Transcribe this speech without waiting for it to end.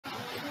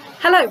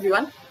Hello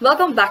everyone,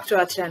 welcome back to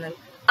our channel.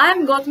 I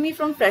am Gautami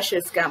from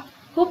Freshers Camp.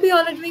 Hope you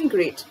all are doing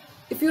great.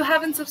 If you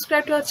haven't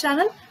subscribed to our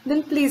channel,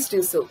 then please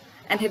do so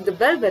and hit the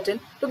bell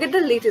button to get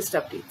the latest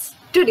updates.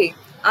 Today,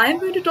 I am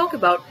going to talk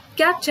about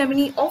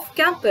Capgemini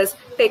Off-Campus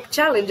Tech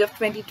Challenge of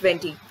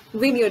 2020.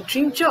 Win your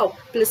dream job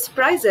plus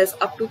prizes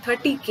up to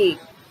 30K.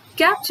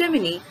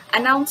 Capgemini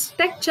announced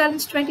Tech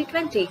Challenge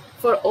 2020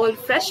 for all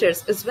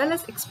freshers as well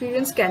as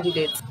experienced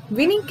candidates.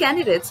 Winning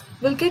candidates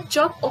will get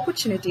job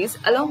opportunities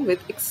along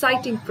with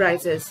exciting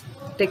prizes.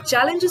 Tech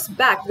Challenge is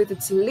back with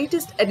its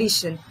latest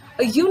edition,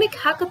 a unique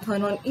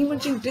hackathon on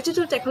emerging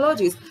digital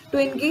technologies to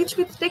engage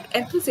with tech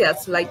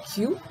enthusiasts like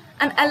you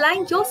and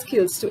align your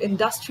skills to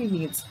industry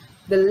needs.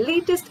 The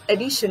latest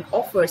edition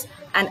offers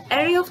an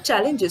array of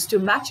challenges to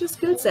match your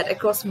skill set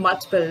across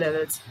multiple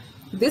levels.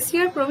 This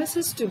year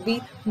promises to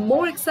be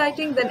more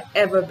exciting than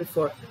ever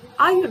before.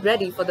 Are you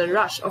ready for the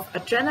rush of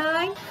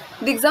adrenaline?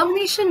 The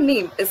examination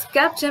name is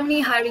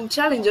Capgemini Hiring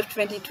Challenge of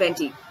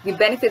 2020. The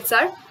benefits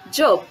are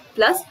job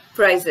plus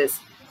prizes.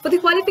 For the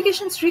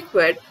qualifications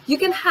required, you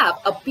can have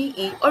a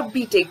PE or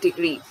BTech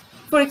degree.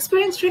 For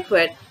experience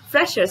required,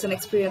 freshers and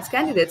experienced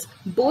candidates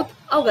both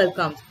are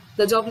welcomed.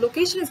 The job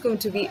location is going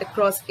to be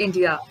across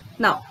India.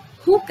 Now,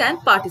 who can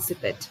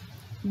participate?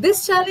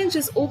 This challenge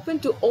is open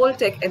to all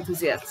tech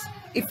enthusiasts.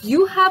 If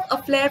you have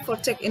a flair for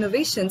tech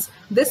innovations,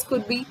 this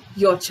could be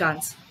your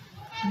chance.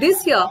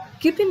 This year,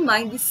 keep in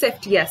mind the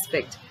safety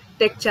aspect.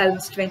 Tech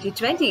Challenge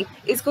 2020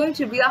 is going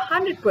to be a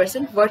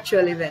 100%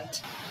 virtual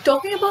event.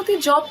 Talking about the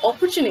job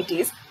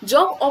opportunities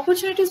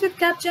with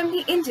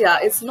Capgemini India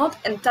is not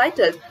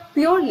entitled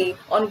purely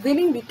on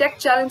winning the Tech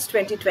Challenge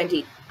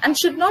 2020 and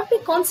should not be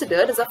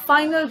considered as a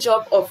final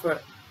job offer.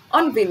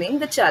 On winning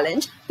the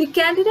challenge, the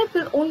candidate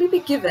will only be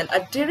given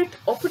a direct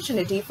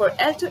opportunity for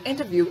L2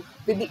 interview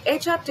with the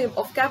HR team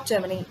of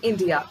Capgemini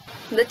India.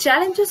 The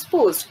challenges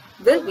posed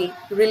will be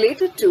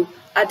related to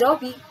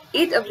Adobe,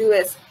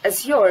 AWS,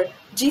 Azure,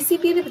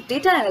 GCP with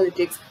data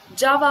analytics,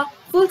 Java,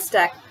 full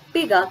stack,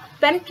 Pega,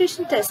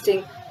 penetration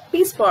testing,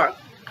 PSpark,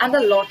 and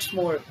a lot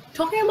more.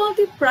 Talking about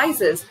the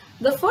prizes,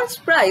 the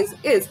first prize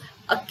is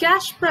a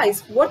cash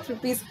prize worth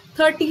Rs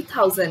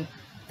 30,000.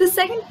 The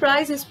second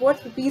prize is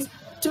worth Rs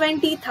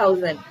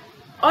 20,000.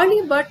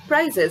 Early bird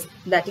prizes,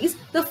 that is,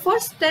 the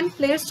first 10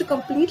 players to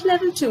complete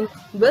level 2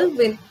 will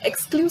win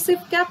exclusive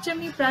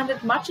Capgemini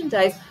branded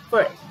merchandise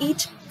for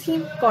each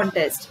theme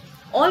contest.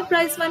 All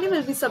prize money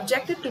will be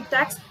subjected to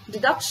tax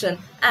deduction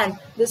and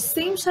the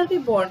same shall be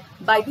borne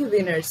by the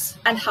winners.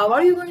 And how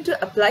are you going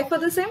to apply for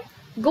the same?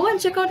 Go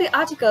and check out the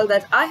article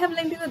that I have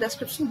linked in the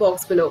description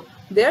box below.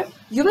 There,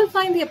 you will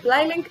find the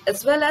apply link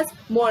as well as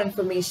more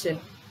information.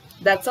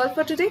 That's all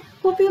for today.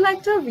 Hope you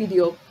liked our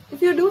video.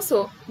 If you do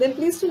so, then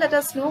please do let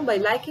us know by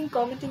liking,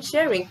 commenting,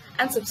 sharing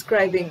and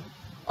subscribing.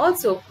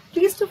 Also,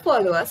 please do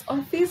follow us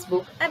on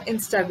Facebook and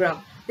Instagram.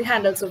 The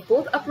handles of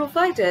both are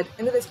provided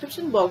in the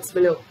description box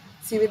below.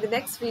 See you in the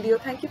next video.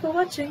 Thank you for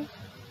watching.